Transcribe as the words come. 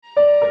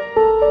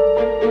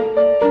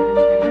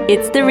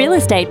It's the Real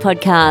Estate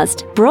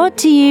Podcast, brought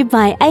to you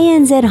by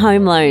ANZ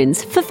Home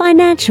Loans for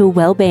financial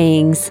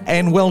well-beings.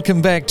 And welcome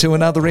back to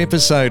another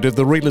episode of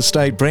the Real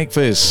Estate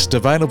Breakfast,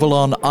 available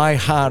on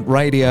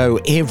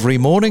iHeartRadio every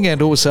morning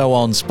and also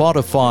on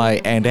Spotify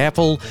and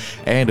Apple,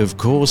 and of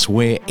course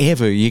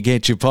wherever you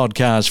get your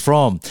podcast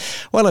from.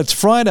 Well, it's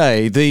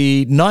Friday,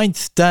 the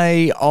 9th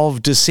day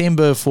of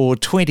December for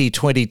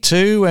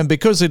 2022, and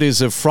because it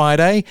is a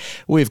Friday,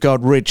 we've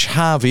got Rich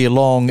Harvey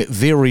along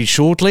very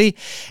shortly,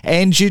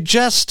 and you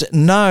just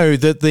know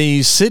that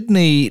the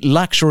Sydney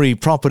luxury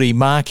property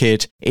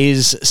market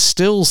is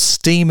still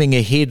steaming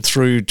ahead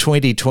through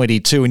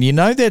 2022. And you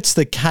know that's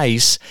the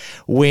case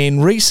when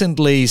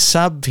recently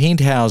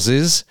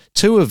sub-penthouses,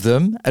 two of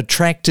them,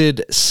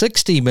 attracted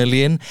 $60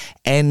 million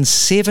and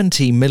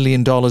 $70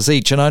 million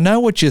each. And I know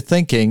what you're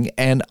thinking,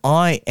 and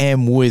I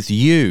am with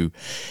you.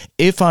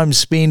 If I'm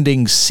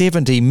spending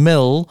 $70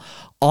 million,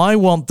 I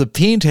want the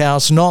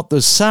penthouse, not the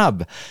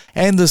sub.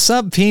 And the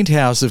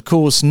sub-penthouse, of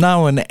course,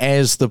 known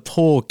as the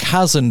poor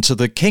cousin to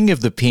the king of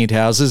the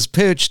penthouses,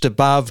 perched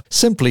above,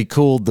 simply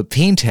called the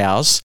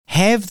penthouse.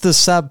 Have the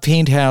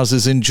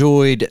sub-penthouses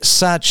enjoyed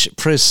such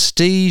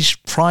prestige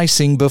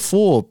pricing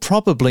before?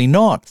 Probably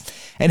not.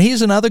 And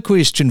here's another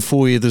question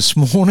for you this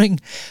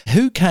morning.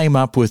 Who came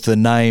up with the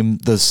name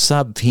the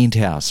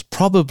sub-penthouse?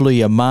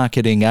 Probably a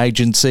marketing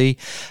agency.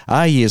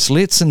 Ah yes,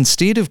 let's,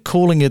 instead of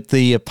calling it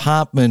the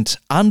apartment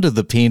under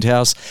the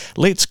penthouse,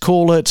 let's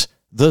call it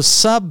the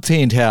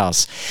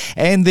sub-penthouse.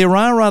 And there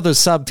are other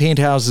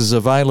sub-penthouses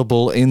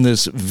available in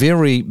this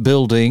very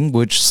building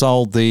which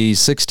sold the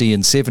 $60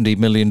 and $70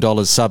 million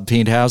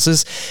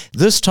sub-penthouses.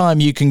 This time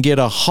you can get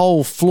a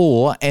whole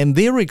floor, and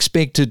they're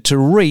expected to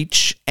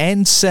reach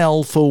and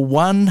sell for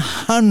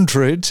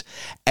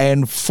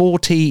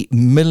 $140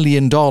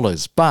 million.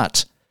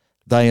 But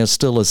they are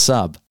still a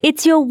sub.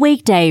 It's your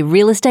weekday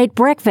real estate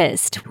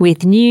breakfast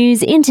with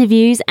news,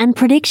 interviews and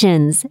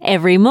predictions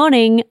every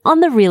morning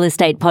on the Real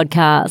Estate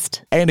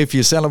Podcast. And if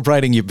you're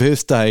celebrating your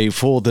birthday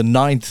for the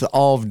 9th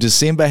of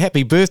December,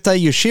 happy birthday.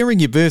 You're sharing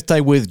your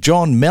birthday with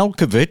John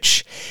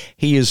Malkovich.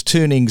 He is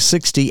turning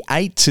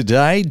 68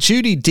 today.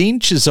 Judy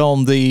Dench is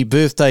on the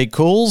birthday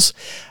calls.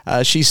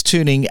 She's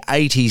turning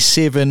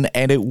 87,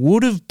 and it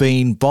would have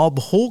been Bob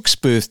Hawke's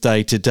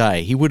birthday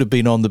today. He would have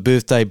been on the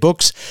birthday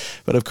books,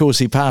 but of course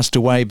he passed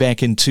away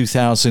back in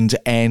 2019.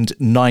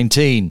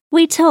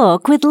 We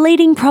talk with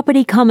leading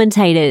property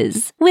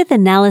commentators with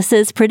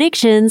analysis,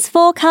 predictions,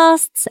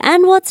 forecasts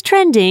and what's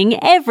trending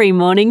every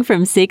morning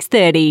from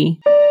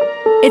 6:30.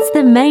 It's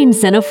the Main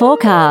Centre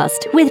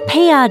Forecast with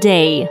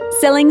PRD,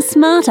 selling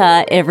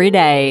smarter every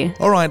day.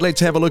 All right, let's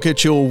have a look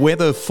at your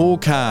weather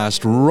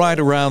forecast right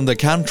around the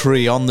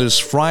country on this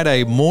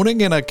Friday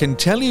morning. And I can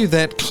tell you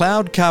that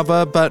cloud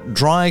cover but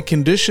dry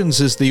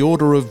conditions is the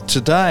order of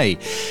today.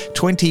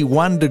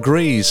 21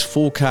 degrees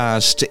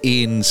forecast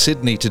in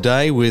Sydney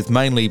today with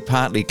mainly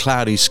partly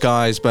cloudy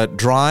skies but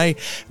dry.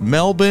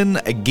 Melbourne,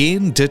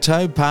 again,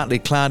 ditto, partly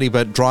cloudy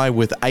but dry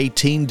with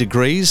 18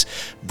 degrees.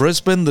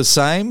 Brisbane, the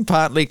same,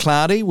 partly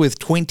cloudy with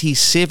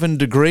 27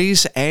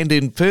 degrees, and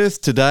in Perth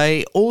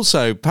today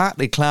also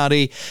partly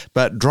cloudy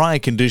but dry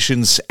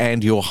conditions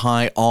and your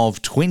high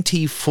of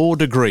 24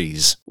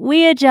 degrees.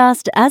 We are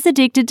just as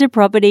addicted to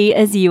property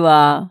as you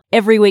are.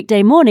 Every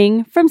weekday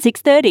morning from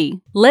 6:30.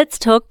 Let's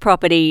Talk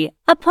Property,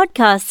 a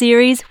podcast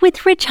series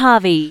with Rich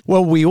Harvey.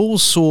 Well, we all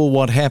saw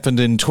what happened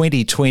in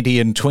 2020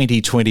 and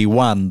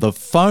 2021. The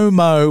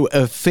FOMO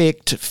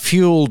effect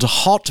fueled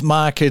hot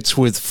markets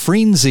with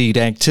frenzied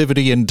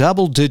activity and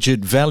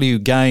double-digit value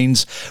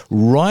gains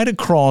right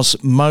across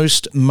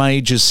most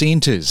major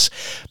centres.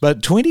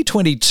 But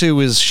 2022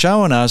 has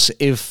shown us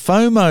if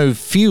FOMO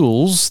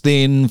fuels,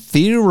 then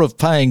fear of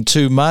paying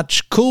too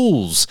much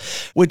cools,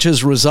 which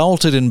has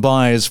resulted in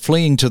buyers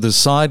fleeing to the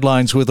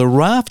sidelines with a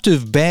raft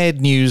of bad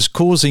news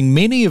causing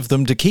many of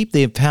them to keep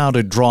their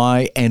powder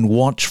dry and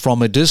watch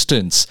from a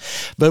distance.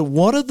 But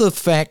what are the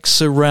facts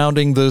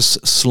surrounding this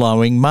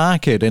slowing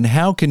market, and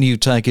how can you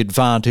take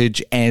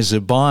advantage as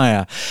a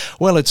buyer?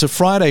 Well, it's a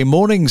Friday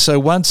morning, so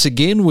once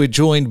again we're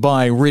joined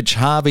by Rich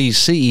Harvey,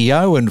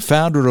 CEO and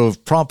founder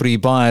of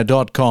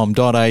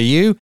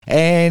propertybuyer.com.au.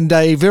 And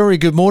a very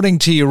good morning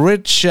to you,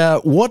 Rich.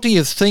 What do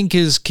you think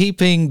is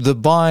keeping the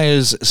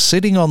buyers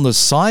sitting on the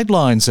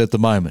sidelines at the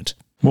moment?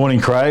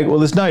 Morning, Craig. Well,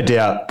 there's no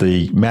doubt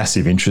the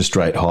massive interest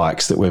rate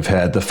hikes that we've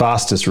had, the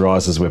fastest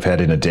rises we've had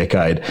in a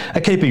decade,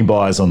 are keeping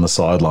buyers on the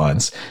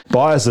sidelines.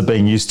 Buyers are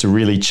being used to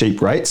really cheap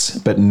rates,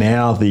 but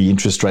now the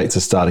interest rates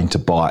are starting to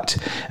bite.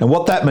 And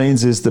what that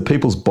means is that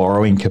people's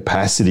borrowing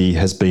capacity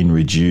has been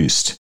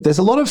reduced. There's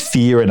a lot of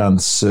fear and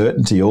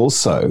uncertainty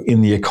also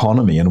in the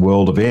economy and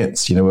world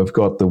events. You know, we've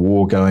got the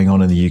war going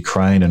on in the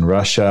Ukraine and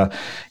Russia.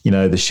 You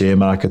know, the share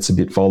market's a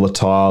bit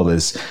volatile.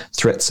 There's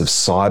threats of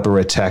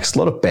cyber attacks, a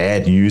lot of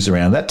bad news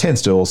around. That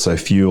tends to also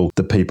fuel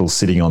the people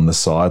sitting on the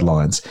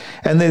sidelines.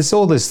 And there's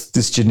all this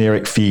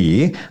generic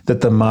fear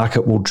that the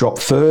market will drop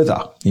further.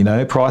 You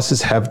know,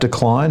 prices have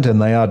declined and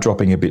they are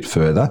dropping a bit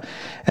further.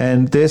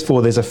 And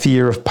therefore, there's a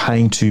fear of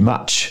paying too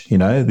much. You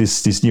know,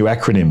 this new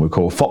acronym we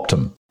call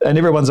FOPTIM. And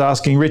everyone's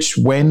asking, Rich,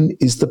 when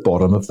is the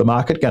bottom of the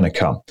market going to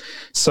come?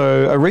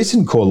 So a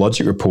recent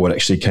CoreLogic report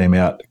actually came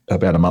out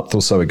about a month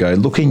or so ago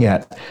looking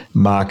at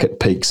market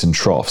peaks and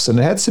troughs. And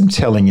it had some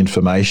telling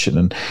information.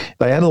 And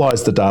they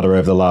analysed the data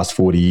over the last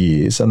 40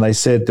 years. And they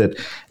said that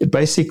it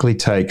basically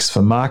takes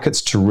for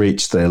markets to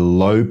reach their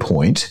low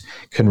point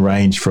can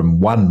range from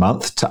 1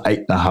 month to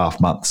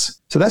 8.5 months.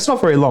 So that's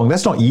not very long.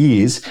 That's not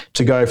years.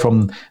 To go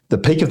from the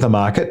peak of the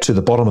market to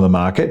the bottom of the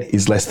market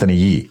is less than a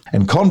year.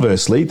 And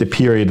conversely, the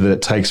period that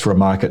it takes for a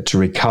market to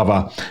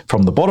recover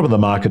from the bottom of the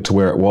market to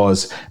where it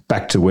was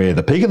back to where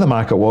the peak of the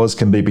market was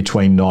can be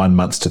between 9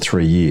 months to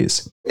 3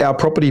 years. Our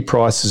property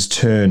prices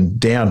turn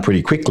down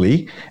pretty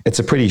quickly. It's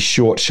a pretty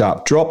short,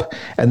 sharp drop.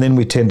 And then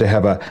we tend to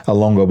have a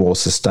longer, more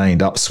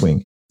sustained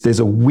upswing. There's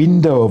a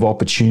window of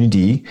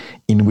opportunity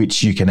in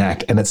which you can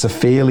act, and it's a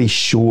fairly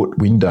short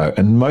window.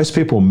 And most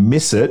people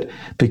miss it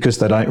because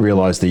they don't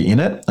realise they're in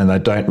it and they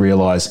don't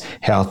realise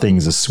how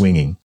things are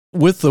swinging.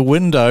 With the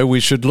window, we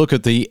should look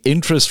at the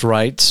interest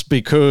rates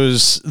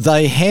because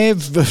they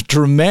have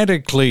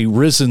dramatically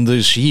risen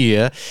this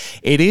year.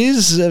 It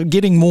is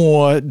getting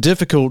more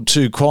difficult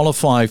to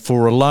qualify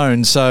for a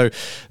loan. So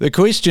the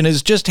question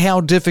is just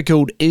how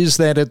difficult is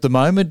that at the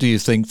moment, do you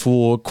think,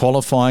 for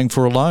qualifying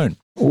for a loan?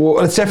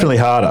 Well, it's definitely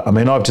harder. I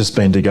mean, I've just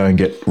been to go and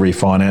get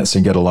refinanced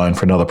and get a loan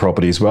for another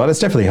property as well. It's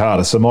definitely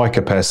harder. So my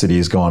capacity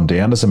has gone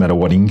down. Doesn't matter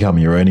what income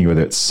you're earning,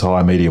 whether it's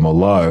high, medium or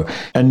low.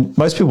 And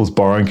most people's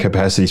borrowing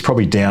capacity is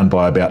probably down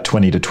by about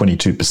 20 to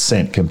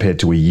 22% compared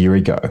to a year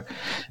ago.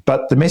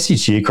 But the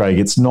message here, Craig,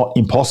 it's not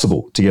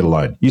impossible to get a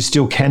loan. You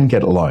still can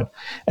get a loan.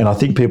 And I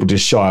think people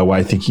just shy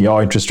away thinking,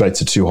 oh, interest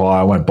rates are too high,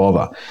 I won't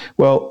bother.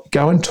 Well,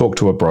 go and talk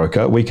to a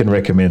broker. We can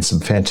recommend some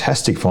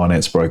fantastic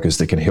finance brokers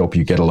that can help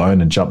you get a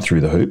loan and jump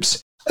through the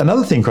hoops.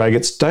 Another thing, Craig,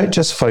 it's don't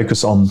just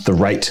focus on the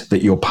rate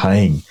that you're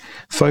paying.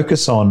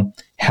 Focus on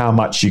how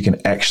much you can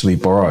actually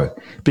borrow.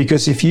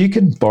 Because if you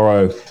can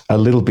borrow a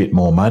little bit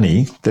more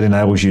money, that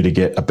enables you to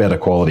get a better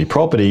quality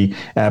property,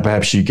 and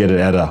perhaps you get it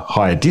at a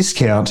higher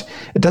discount,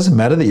 it doesn't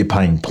matter that you're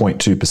paying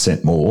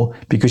 0.2% more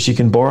because you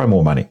can borrow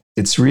more money.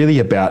 It's really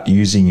about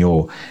using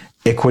your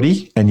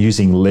equity and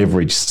using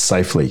leverage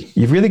safely.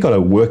 You've really got to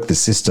work the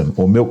system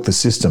or milk the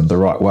system the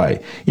right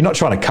way. You're not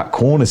trying to cut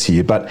corners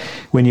here, but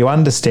when you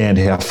understand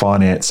how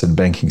finance and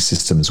banking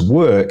systems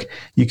work,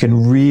 you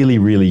can really,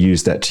 really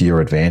use that to your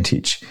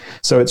advantage.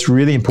 So it's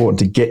really important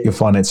to get your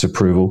finance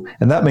approval,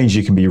 and that means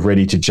you can be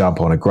ready to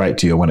jump on a great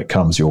deal when it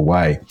comes your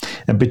way.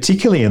 And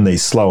particularly in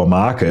these slower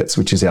markets,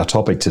 which is our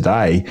topic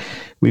today,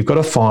 we've got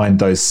to find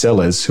those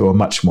sellers who are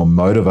much more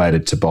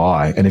motivated to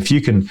buy. And if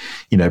you can,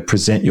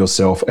 present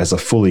yourself as a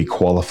fully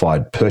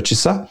qualified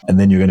purchaser, and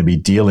then you're going to be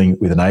dealing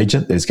with an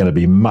agent that's going to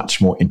be much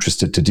more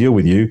interested to deal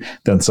with you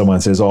than someone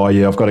says, oh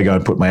yeah, I've got to go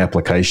and put my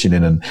application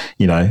in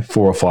and,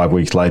 4 or 5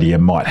 weeks later, you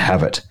might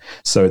have it.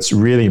 So it's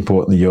really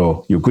important that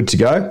you're good to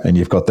go and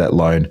you've got that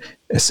loan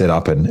set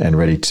up and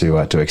ready to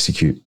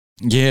execute.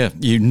 Yeah,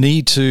 you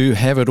need to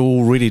have it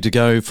all ready to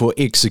go for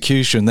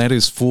execution, that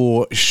is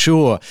for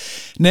sure.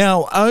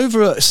 Now,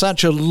 over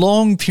such a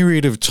long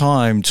period of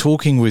time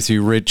talking with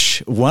you,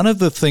 Rich, one of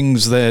the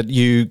things that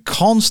you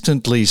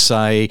constantly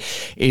say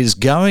is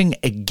going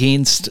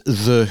against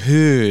the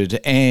herd.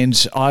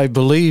 And I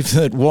believe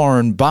that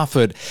Warren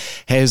Buffett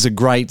has a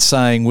great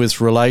saying with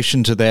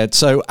relation to that.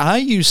 So are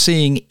you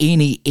seeing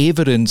any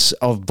evidence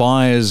of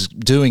buyers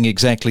doing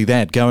exactly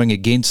that, going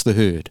against the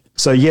herd?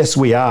 So yes,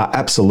 we are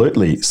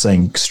absolutely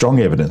seeing strong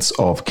evidence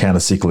of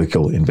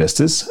counter-cyclical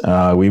investors.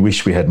 We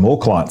wish we had more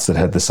clients that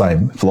had the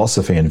same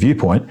philosophy and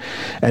viewpoint,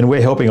 and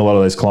we're helping a lot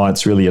of those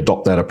clients really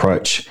adopt that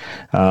approach.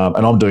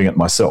 And I'm doing it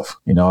myself.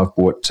 I've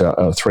bought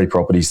 3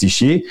 properties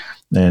this year,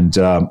 and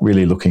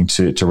really looking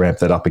to ramp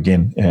that up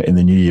again in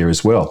the new year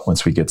as well,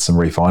 once we get some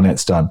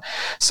refinance done.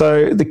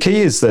 So the key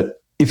is that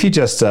if you're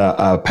just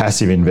a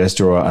passive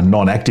investor or a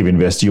non-active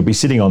investor, you'll be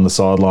sitting on the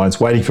sidelines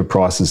waiting for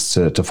prices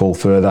to fall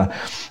further,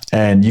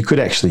 and you could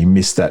actually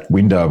miss that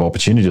window of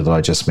opportunity that I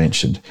just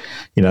mentioned.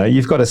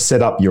 You've got to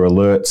set up your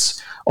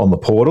alerts on the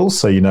portal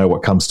so you know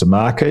what comes to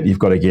market. You've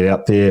got to get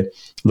out there,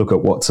 look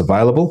at what's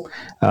available,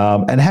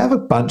 and have a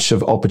bunch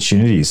of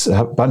opportunities,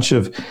 a bunch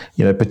of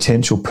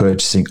potential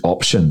purchasing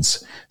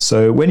options.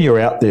 So when you're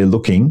out there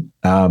looking,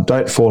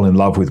 don't fall in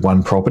love with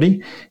one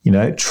property.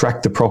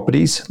 Track the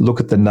properties, look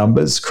at the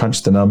numbers,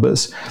 crunch the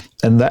numbers,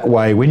 and that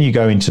way, when you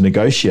go in to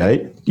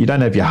negotiate, you don't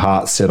have your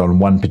heart set on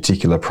one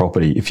particular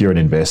property if you're an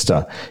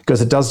investor,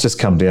 because it does just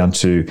come down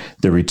to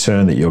the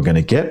return that you're going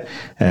to get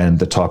and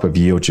the type of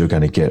yield you're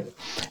going to get.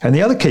 And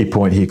the other key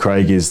point here,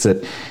 Craig, is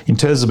that in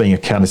terms of being a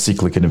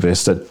counter-cyclical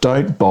investor,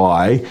 don't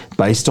buy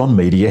based on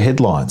media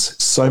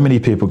headlines. So many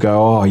people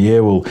go, oh yeah,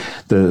 well,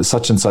 the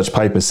such and such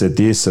paper said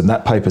this and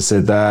that paper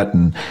said that.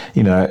 And,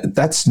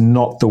 that's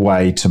not the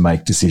way to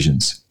make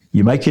decisions.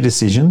 You make your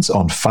decisions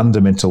on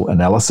fundamental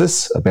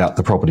analysis about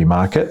the property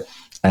market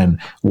and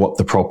what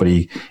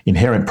the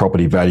inherent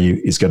property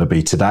value is going to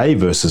be today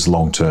versus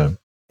long term.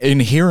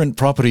 Inherent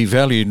property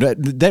value.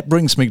 That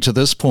brings me to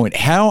this point.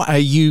 How are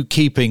you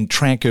keeping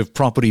track of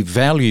property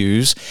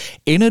values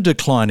in a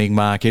declining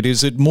market?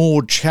 Is it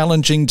more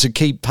challenging to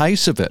keep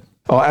pace of it?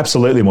 Oh,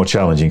 absolutely more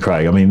challenging,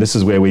 Craig. I mean, this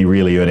is where we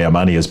really earn our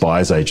money as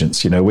buyers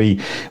agents. You know,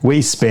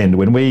 we spend,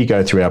 when we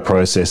go through our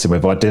process and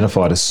we've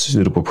identified a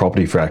suitable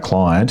property for our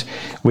client,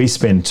 we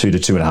spend 2 to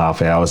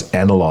 2.5 hours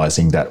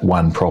analysing that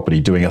one property,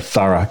 doing a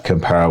thorough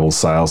comparable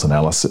sales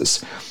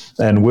analysis.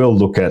 And we'll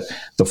look at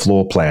the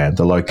floor plan,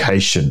 the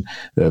location,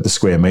 the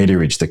square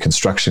meterage, the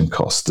construction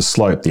cost, the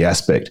slope, the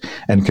aspect,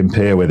 and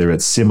compare whether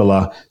it's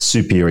similar,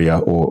 superior,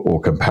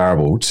 or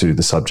comparable to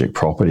the subject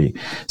property.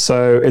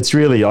 So it's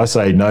really, I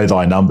say, know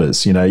thy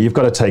numbers. You know, you've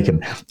got to take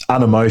an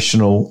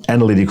unemotional,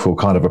 analytical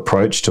kind of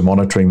approach to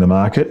monitoring the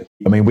market.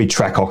 I mean, we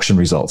track auction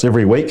results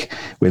every week.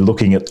 We're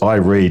looking at, I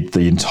read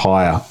the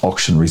entire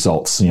auction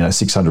results,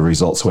 600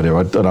 results, whatever.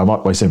 And I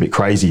might seem a bit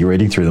crazy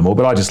reading through them all,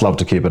 but I just love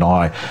to keep an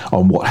eye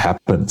on what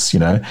happens.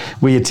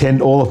 We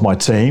attend, all of my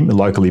team,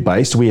 locally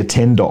based, we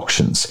attend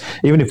auctions.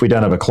 Even if we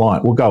don't have a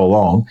client, we'll go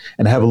along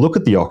and have a look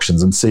at the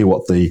auctions and see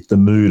what the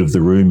mood of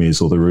the room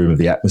is, or the room of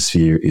the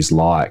atmosphere is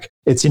like.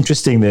 It's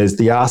interesting,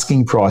 the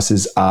asking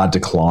prices are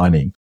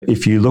declining.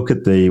 If you look at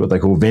what they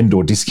call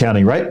vendor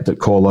discounting rate that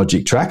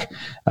CoreLogic track,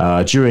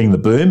 during the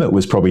boom, it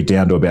was probably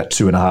down to about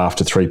 2.5%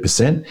 to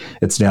 3%.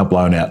 It's now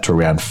blown out to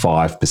around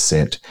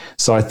 5%.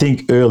 So I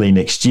think early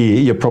next year,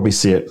 you'll probably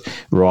see it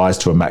rise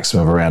to a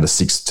maximum of around a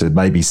 6 to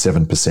maybe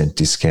 7%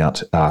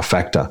 discount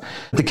factor.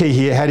 The key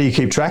here, how do you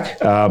keep track?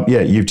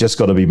 You've just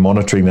got to be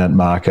monitoring that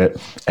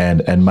market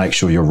and make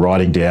sure you're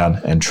writing down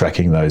and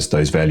tracking those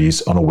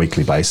values on a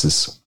weekly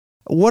basis.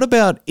 What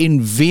about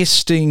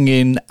investing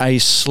in a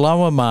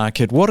slower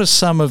market? What are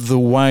some of the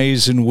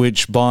ways in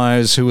which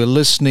buyers who are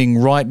listening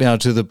right now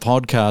to the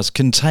podcast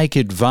can take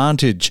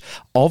advantage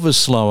of a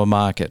slower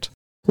market?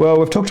 Well,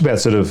 we've talked about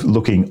sort of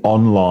looking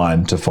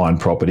online to find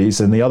properties,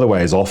 and the other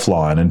way is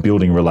offline and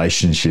building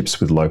relationships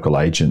with local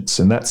agents.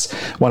 And that's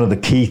one of the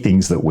key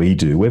things that we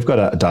do. We've got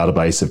a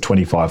database of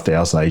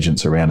 25,000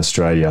 agents around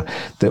Australia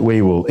that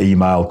we will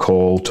email,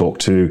 call, talk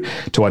to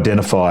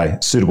identify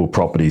suitable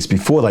properties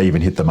before they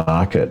even hit the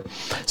market.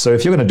 So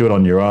if you're going to do it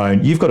on your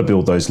own, you've got to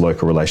build those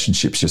local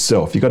relationships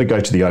yourself. You've got to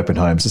go to the open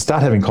homes and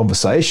start having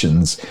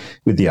conversations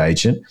with the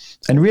agent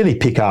and really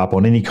pick up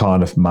on any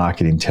kind of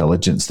market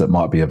intelligence that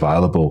might be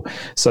available.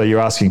 So you're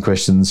asking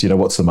questions,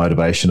 what's the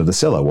motivation of the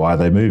seller? Why are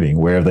they moving?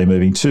 Where are they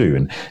moving to?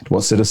 And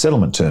what set of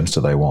settlement terms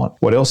do they want?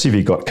 What else have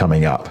you got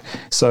coming up?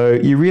 So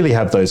you really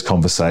have those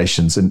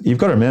conversations, and you've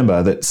got to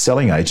remember that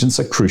selling agents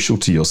are crucial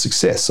to your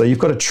success. So you've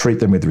got to treat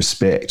them with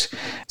respect.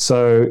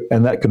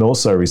 And that can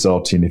also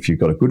result in, if you've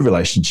got a good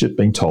relationship,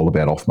 being told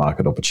about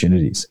off-market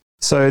opportunities.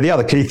 So the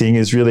other key thing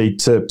is really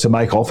to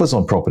make offers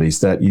on properties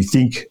that you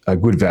think are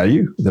good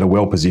value, that are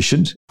well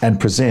positioned, and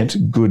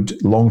present good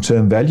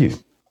long-term value.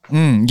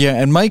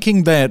 And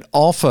making that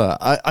offer,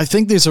 I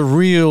think there's a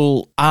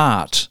real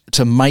art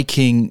to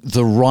making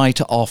the right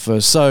offer.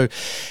 So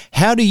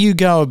how do you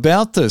go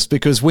about this?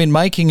 Because when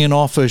making an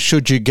offer,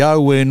 should you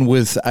go in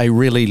with a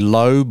really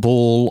low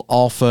ball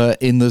offer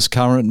in this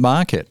current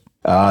market?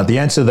 The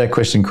answer to that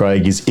question,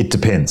 Craig, is it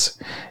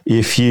depends.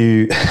 If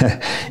you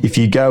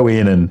go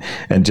in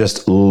and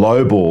just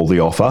lowball the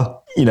offer,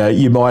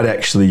 you might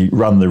actually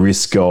run the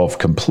risk of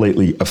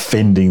completely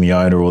offending the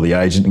owner or the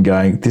agent and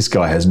going, this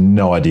guy has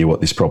no idea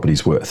what this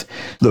property's worth.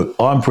 Look,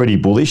 I'm pretty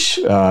bullish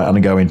and I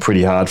go in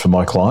pretty hard for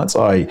my clients.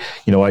 I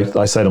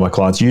say to my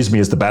clients, use me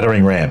as the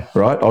battering ram,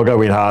 right? I'll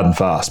go in hard and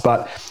fast.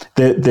 But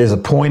there's a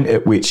point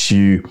at which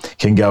you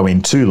can go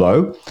in too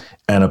low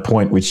and a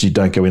point which you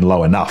don't go in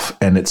low enough.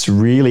 And it's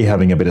really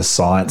having a bit of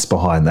science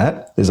behind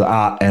that. There's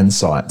art and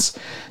science.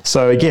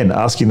 So again,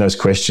 asking those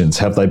questions,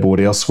 have they bought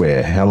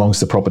elsewhere? How long's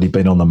the property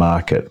been on the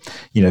market?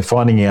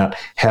 Finding out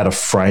how to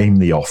frame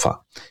the offer.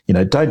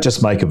 Don't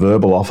just make a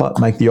verbal offer,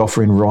 make the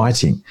offer in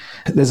writing.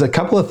 There's a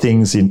couple of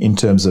things in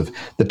terms of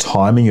the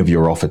timing of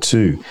your offer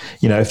too.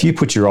 If you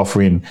put your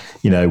offer in,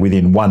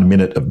 within 1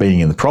 minute of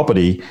being in the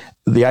property,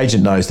 the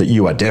agent knows that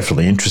you are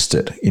definitely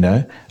interested.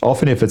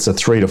 Often if it's a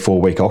 3 to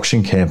 4 week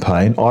auction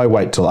campaign, I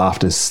wait till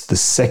after the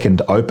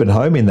second open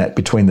home, in that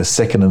between the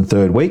second and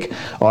third week,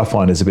 I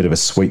find is a bit of a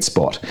sweet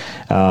spot.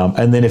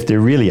 And then if there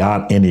really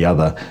aren't any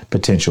other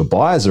potential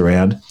buyers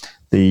around,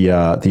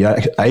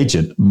 the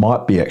agent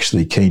might be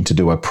actually keen to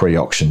do a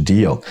pre-auction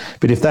deal.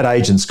 But if that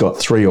agent's got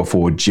 3 or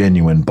 4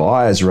 genuine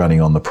buyers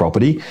running on the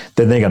property,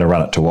 then they're going to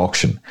run it to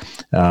auction.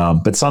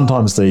 But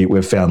sometimes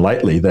we've found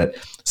lately that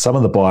some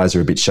of the buyers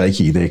are a bit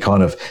shaky. They're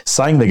kind of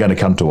saying they're going to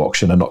come to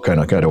auction and not going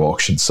to go to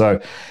auction.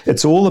 So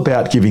it's all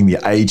about giving the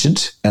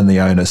agent and the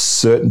owner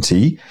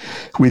certainty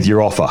with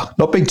your offer,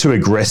 not being too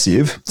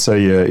aggressive so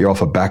your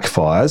offer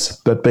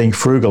backfires, but being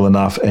frugal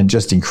enough and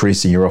just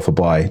increasing your offer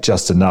by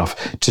just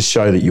enough to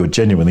show that you're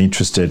genuinely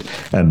interested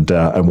and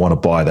want to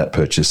buy that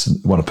purchase,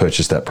 want to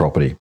purchase that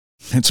property.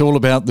 It's all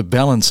about the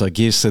balance, I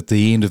guess, at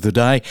the end of the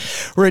day.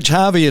 Rich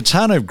Harvey, a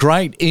ton of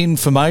great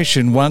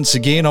information once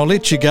again. I'll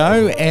let you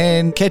go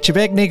and catch you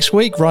back next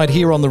week right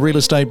here on the Real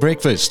Estate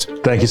Breakfast.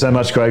 Thank you so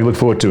much, Craig. Look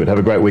forward to it. Have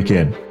a great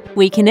weekend.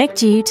 We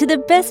connect you to the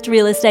best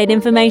real estate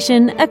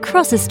information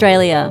across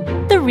Australia.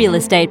 The Real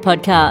Estate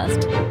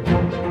Podcast.